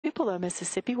Tupelo,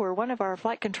 Mississippi, where one of our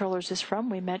flight controllers is from.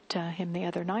 We met him the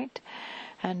other night.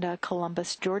 And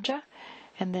Columbus, Georgia.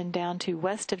 And then down to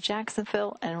west of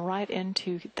Jacksonville and right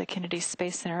into the Kennedy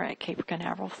Space Center at Cape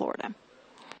Canaveral, Florida.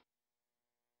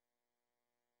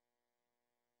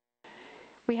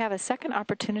 We have a second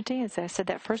opportunity. As I said,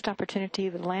 that first opportunity,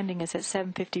 the landing is at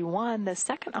 7:51. The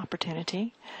second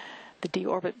opportunity, the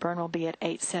deorbit burn, will be at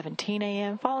 8:17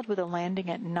 a.m., followed with a landing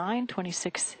at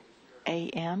 9:26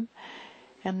 a.m.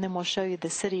 And then we'll show you the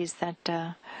cities that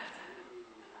the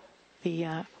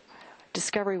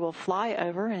Discovery will fly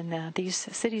over, and these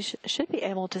cities should be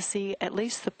able to see at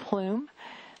least the plume,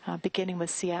 beginning with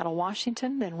Seattle,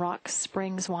 Washington, then Rock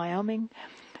Springs, Wyoming,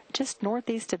 just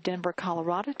northeast of Denver,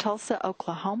 Colorado, Tulsa,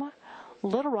 Oklahoma,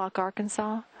 Little Rock,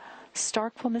 Arkansas,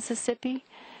 Starkville, Mississippi,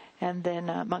 and then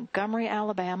Montgomery,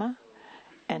 Alabama,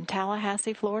 and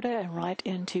Tallahassee, Florida, and right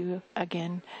into,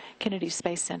 again, Kennedy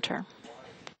Space Center.